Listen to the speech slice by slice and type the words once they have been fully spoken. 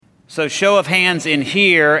So show of hands in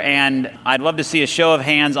here, and I'd love to see a show of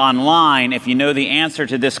hands online if you know the answer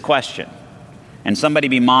to this question. And somebody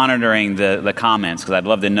be monitoring the comments, because I'd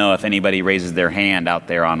love to know if anybody raises their hand out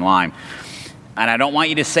there online. And I don't want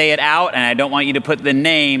you to say it out, and I don't want you to put the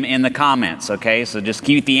name in the comments, okay? So just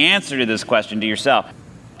keep the answer to this question to yourself.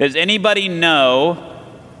 Does anybody know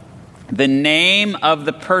the name of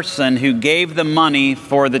the person who gave the money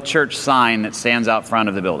for the church sign that stands out front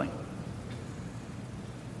of the building?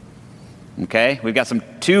 Okay, we've got some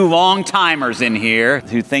two long timers in here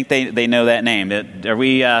who think they know that name. Are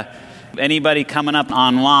we anybody coming up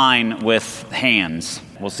online with hands?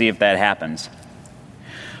 We'll see if that happens.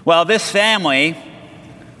 Well, this family,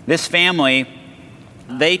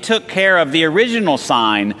 they took care of the original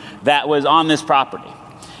sign that was on this property.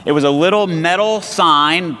 It was a little metal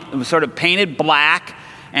sign. It was sort of painted black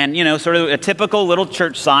and, sort of a typical little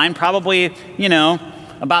church sign, probably,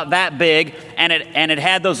 about that big, and it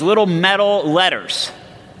had those little metal letters,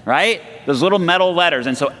 right? Those little metal letters.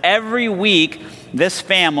 And so every week, this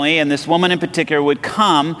family, and this woman in particular, would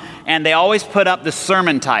come, and they always put up the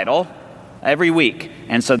sermon title every week.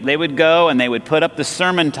 And so they would go, and they would put up the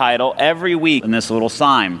sermon title every week in this little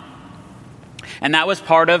sign. And that was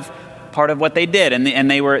part of what they did.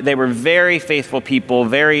 And they were very faithful people,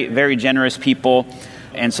 very, very generous people.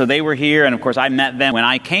 And so they were here, and of course, I met them when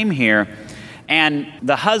I came here. And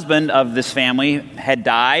the husband of this family had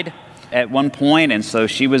died at one point, and so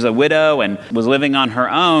she was a widow and was living on her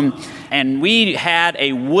own. And we had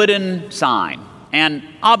a wooden sign. And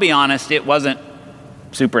I'll be honest, it wasn't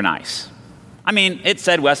super nice. I mean, it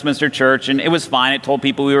said Westminster Church, and it was fine. It told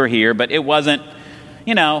people we were here, but it wasn't,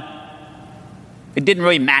 it didn't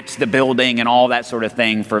really match the building and all that sort of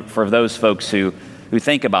thing for those folks who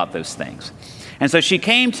think about those things. And so she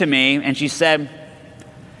came to me, and she said,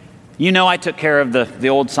 I took care of the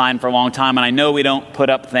old sign for a long time, and I know we don't put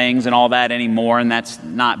up things and all that anymore, and that's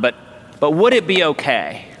not, but would it be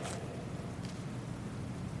okay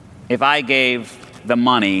if I gave the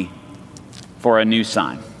money for a new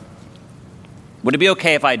sign? Would it be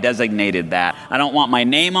okay if I designated that? I don't want my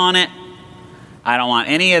name on it. I don't want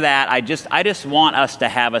any of that. I just want us to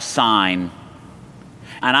have a sign,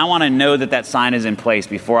 and I want to know that sign is in place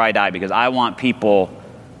before I die, because I want people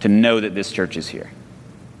to know that this church is here.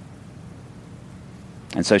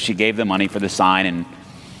 And so she gave the money for the sign,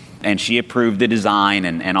 and she approved the design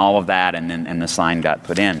and all of that, and the sign got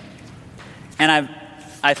put in. And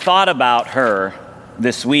I thought about her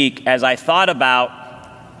this week as I thought about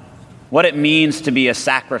what it means to be a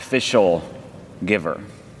sacrificial giver.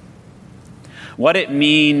 What it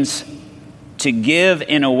means to give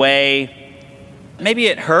in a way, maybe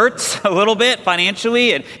it hurts a little bit financially,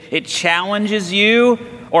 it challenges you,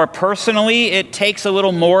 or personally, it takes a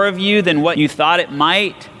little more of you than what you thought it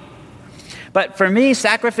might. But for me,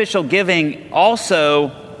 sacrificial giving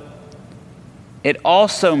also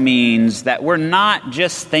means that we're not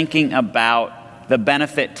just thinking about the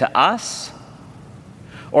benefit to us,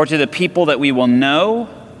 or to the people that we will know,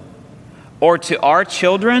 or to our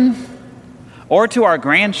children, or to our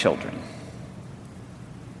grandchildren.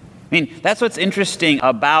 I mean, that's what's interesting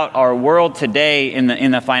about our world today in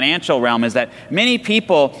the financial realm, is that many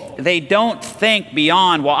people, they don't think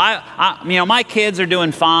beyond, well, my kids are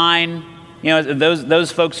doing fine.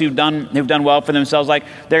 Those folks who've done well for themselves, like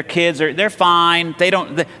their kids they're fine. They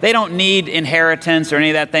don't need inheritance or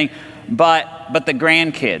any of that thing. But the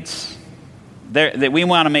grandkids, that we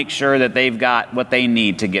want to make sure that they've got what they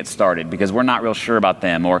need to get started, because we're not real sure about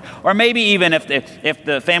them. Or maybe even if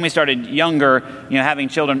the family started younger, having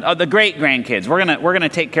children, the great grandkids, we're gonna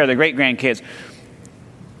take care of the great grandkids.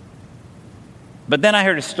 But then I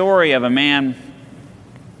heard a story of a man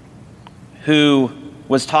who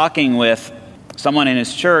was talking with someone in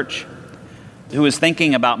his church who was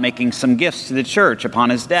thinking about making some gifts to the church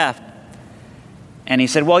upon his death. And he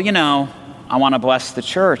said, well, I want to bless the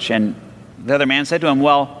church. And the other man said to him,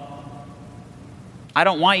 well, I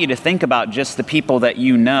don't want you to think about just the people that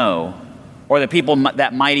you know, or the people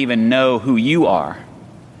that might even know who you are.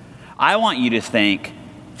 I want you to think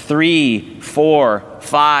 3, 4,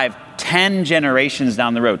 5, 10 generations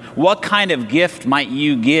down the road. What kind of gift might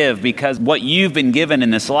you give because what you've been given in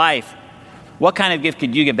this life? What kind of gift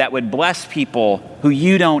could you give that would bless people who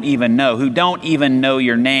you don't even know, who don't even know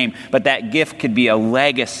your name, but that gift could be a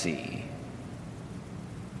legacy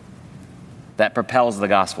that propels the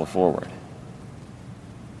gospel forward?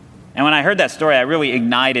 And when I heard that story, I really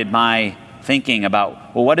ignited my thinking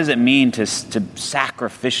about, well, what does it mean to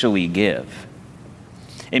sacrificially give?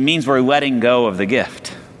 It means we're letting go of the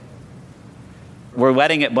gift. We're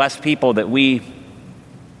letting it bless people that we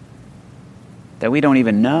don't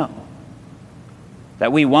even know.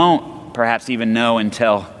 that we won't perhaps even know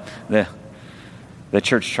until the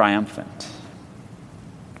church triumphant.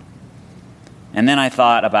 And then I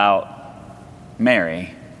thought about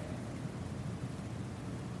Mary.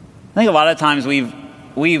 I think a lot of times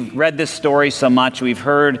we've read this story so much. We've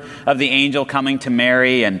heard of the angel coming to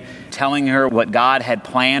Mary and telling her what God had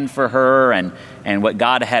planned for her and what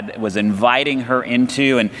God was inviting her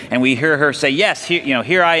into. And we hear her say, yes,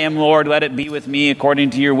 here I am, Lord, let it be with me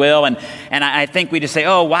according to your will. And I think we just say,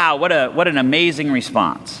 oh, wow, what an amazing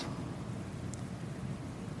response.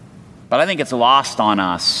 But I think it's lost on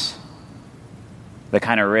us the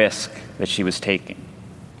kind of risk that she was taking.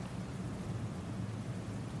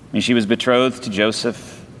 I mean, she was betrothed to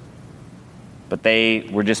Joseph, but they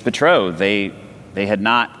were just betrothed. They had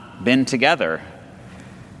not been together.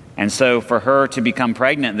 And so for her to become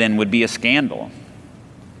pregnant then would be a scandal.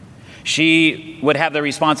 She would have the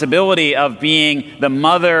responsibility of being the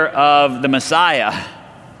mother of the Messiah.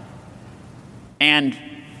 And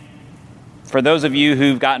for those of you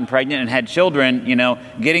who've gotten pregnant and had children,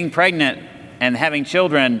 getting pregnant and having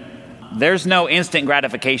children, there's no instant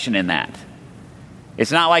gratification in that.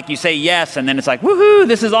 It's not like you say yes and then it's like, woohoo,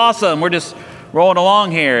 this is awesome. We're just rolling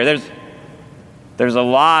along here. There's a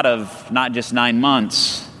lot of not just 9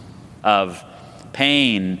 months of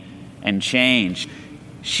pain and change.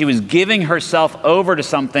 She was giving herself over to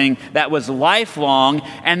something that was lifelong,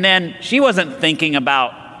 and then she wasn't thinking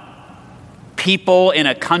about people in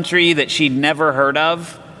a country that she'd never heard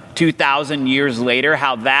of 2,000 years later,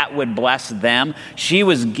 how that would bless them. She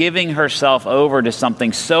was giving herself over to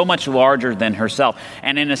something so much larger than herself,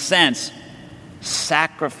 and in a sense,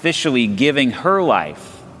 sacrificially giving her life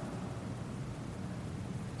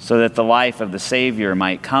so that the life of the Savior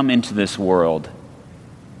might come into this world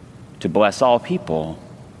to bless all people.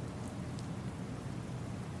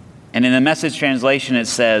 And in the Message translation, it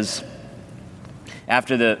says,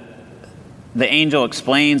 after the angel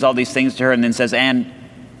explains all these things to her and then says, and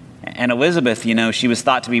Elizabeth, she was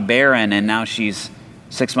thought to be barren, and now she's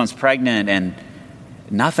 6 months pregnant, and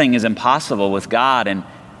nothing is impossible with God.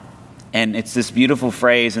 And it's this beautiful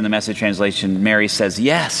phrase in the Message translation. Mary says,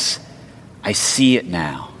 yes, I see it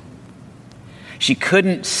now. She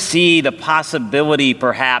couldn't see the possibility,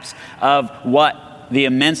 perhaps, of what the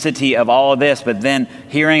immensity of all of this, but then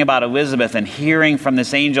hearing about Elizabeth and hearing from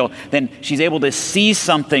this angel, then she's able to see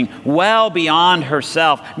something well beyond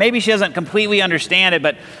herself. Maybe she doesn't completely understand it,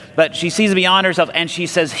 but she sees beyond herself, and she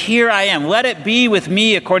says, here I am. Let it be with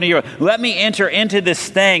me according to your will. Let me enter into this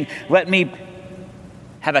thing. Let me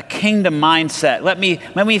have a kingdom mindset. Let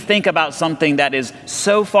me think about something that is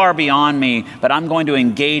so far beyond me, but I'm going to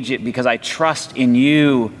engage it because I trust in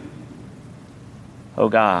you, oh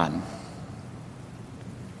God.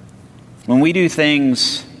 When we do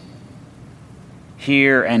things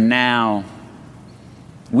here and now,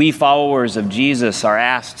 we followers of Jesus are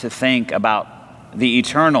asked to think about the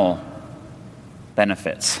eternal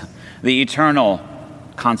benefits, the eternal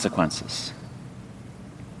consequences.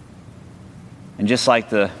 And just like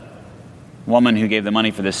the woman who gave the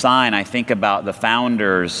money for the sign, I think about the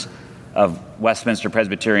founders of Westminster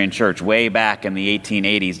Presbyterian Church way back in the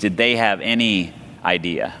 1880s. Did they have any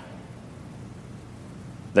idea?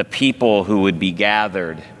 The people who would be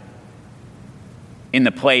gathered in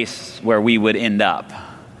the place where we would end up,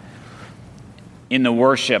 in the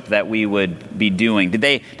worship that we would be doing. Did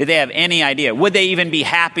they have any idea? Would they even be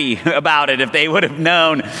happy about it if they would have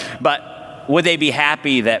known? But would they be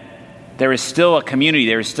happy that there is still a community,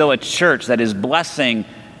 there is still a church that is blessing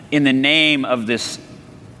in the name of this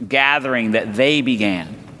gathering that they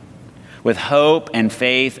began with hope and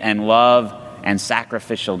faith and love and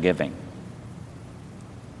sacrificial giving?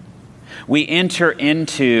 We enter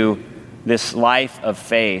into this life of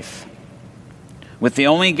faith with the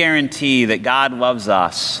only guarantee that God loves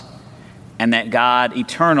us and that God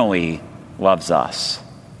eternally loves us,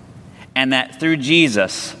 and that through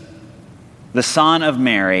Jesus, the Son of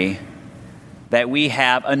Mary, that we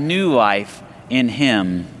have a new life in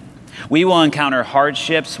Him. We will encounter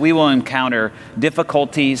hardships, we will encounter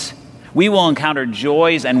difficulties, we will encounter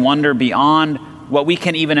joys and wonder beyond what we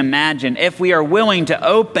can even imagine if we are willing to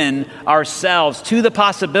open ourselves to the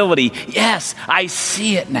possibility, yes, I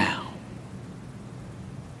see it now.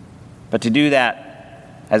 But to do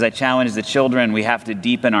that, as I challenge the children, we have to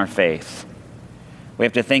deepen our faith. We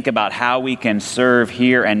have to think about how we can serve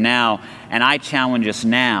here and now. And I challenge us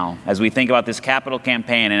now, as we think about this capital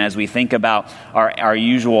campaign and as we think about our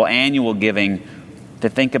usual annual giving, to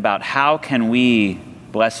think about how can we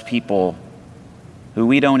bless people who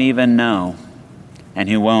we don't even know and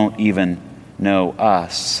who won't even know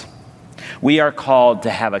us. We are called to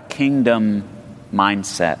have a kingdom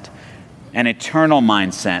mindset. an eternal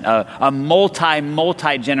mindset, a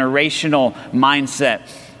multi-generational mindset.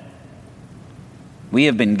 We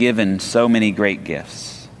have been given so many great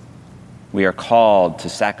gifts. We are called to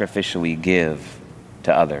sacrificially give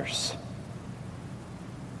to others.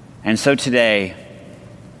 And so today,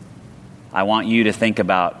 I want you to think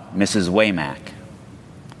about Mrs. Waymack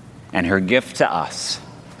and her gift to us,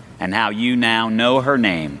 and how you now know her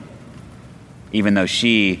name, even though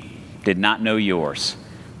she did not know yours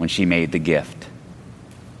when she made the gift.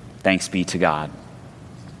 Thanks be to God.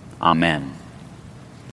 Amen.